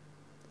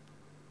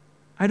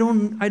 I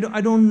don't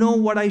know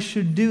what I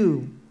should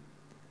do.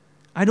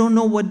 I don't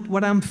know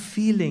what I'm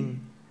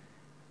feeling.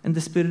 And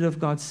the Spirit of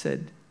God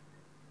said,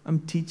 I'm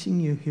teaching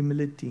you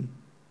humility.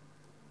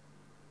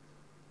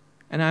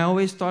 And I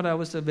always thought I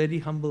was a very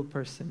humble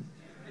person.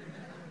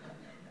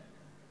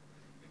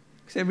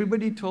 Because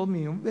everybody told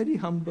me, I'm very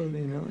humble,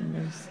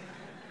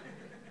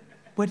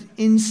 But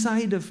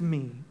inside of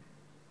me,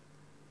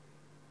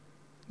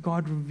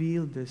 God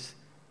revealed this.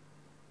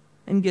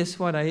 And guess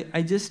what?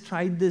 I just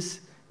tried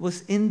this,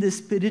 was in this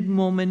spirit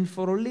moment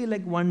for only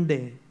like 1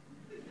 day.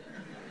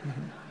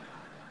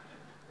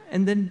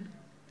 And then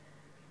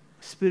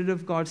Spirit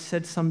of God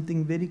said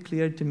something very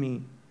clear to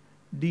me.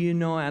 Do you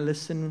know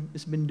Allison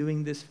has been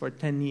doing this for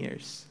 10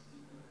 years?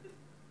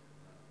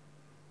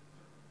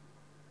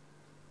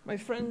 My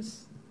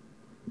friends,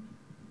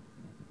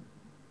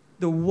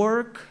 the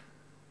work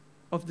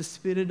of the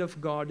Spirit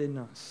of God in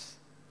us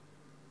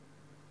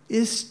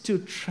is to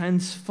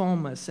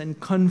transform us and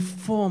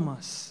conform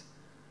us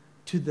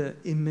to the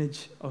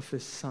image of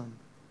His Son.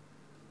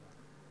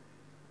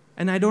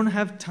 And I don't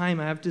have time,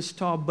 I have to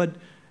stop, but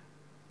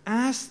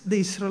as the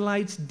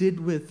Israelites did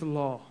with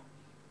law,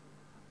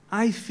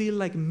 I feel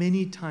like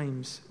many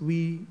times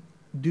we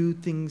do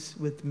things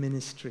with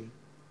ministry,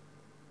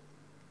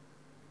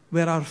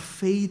 where our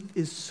faith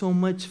is so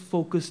much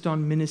focused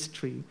on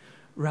ministry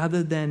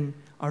rather than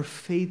our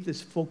faith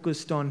is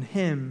focused on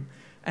Him,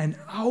 and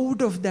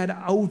out of that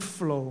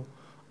outflow,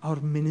 our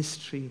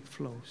ministry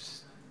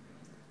flows.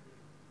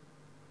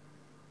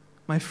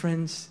 My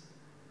friends,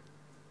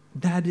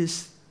 that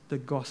is the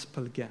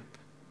gospel gap.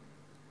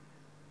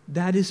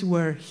 That is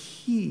where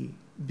He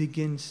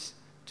begins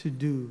to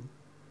do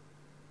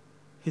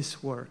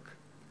His work,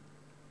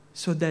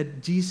 so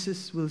that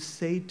Jesus will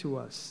say to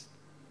us,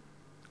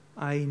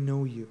 I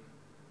know you.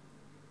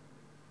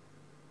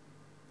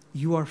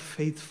 You are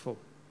faithful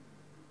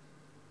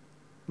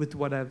with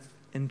what I've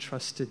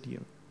entrusted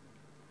you.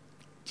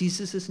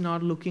 Jesus is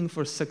not looking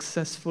for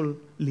successful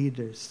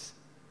leaders.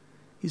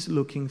 He's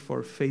looking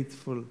for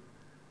faithful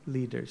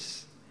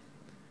leaders.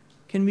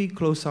 Can we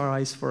close our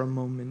eyes for a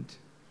moment?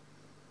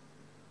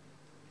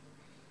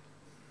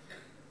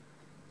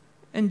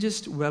 And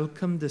just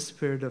welcome the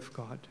Spirit of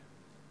God.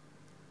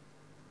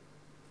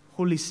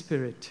 Holy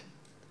Spirit,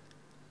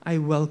 I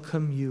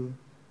welcome you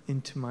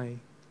into my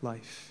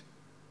life.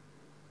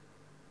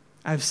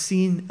 I've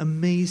seen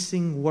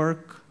amazing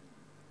work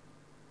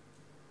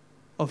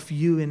of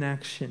you in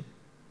action,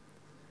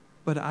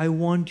 but I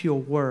want your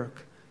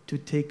work to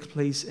take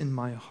place in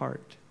my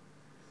heart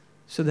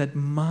so that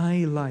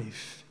my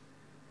life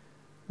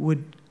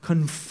would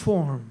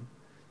conform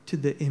to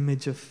the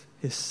image of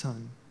His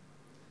Son.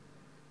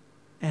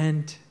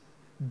 And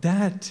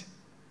that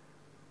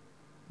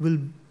will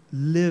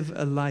live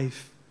a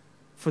life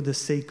for the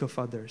sake of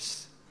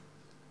others.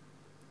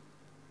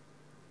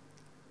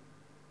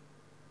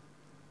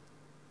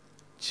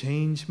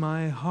 Change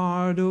my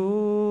heart,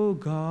 O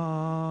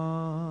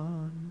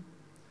God,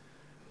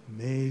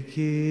 make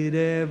it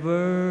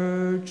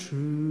ever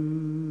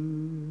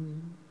true.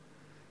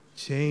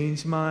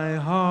 Change my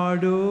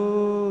heart,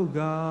 O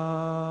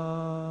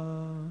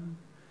God,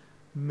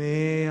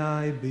 may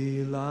I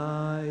be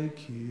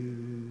like you.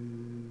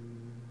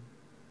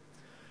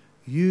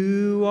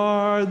 You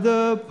are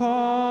the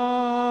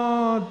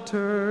potter,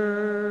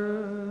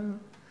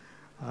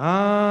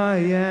 I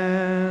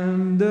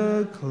am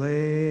the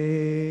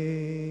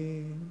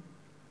clay.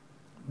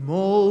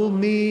 Mold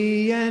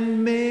me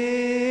and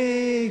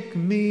make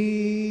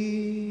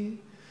me,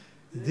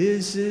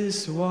 this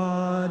is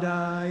what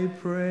I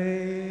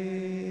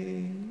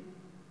pray.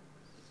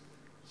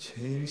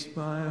 Change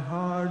my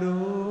heart,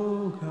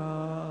 O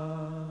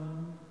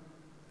God,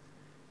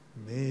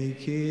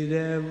 make it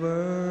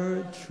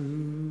ever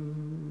true.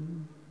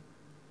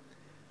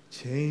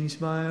 Change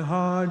my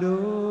heart,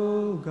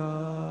 O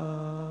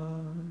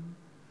God,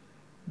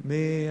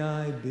 may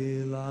I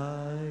be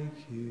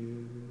like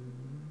you.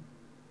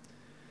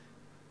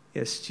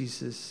 Yes,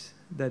 Jesus,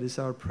 that is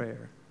our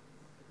prayer.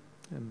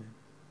 Amen.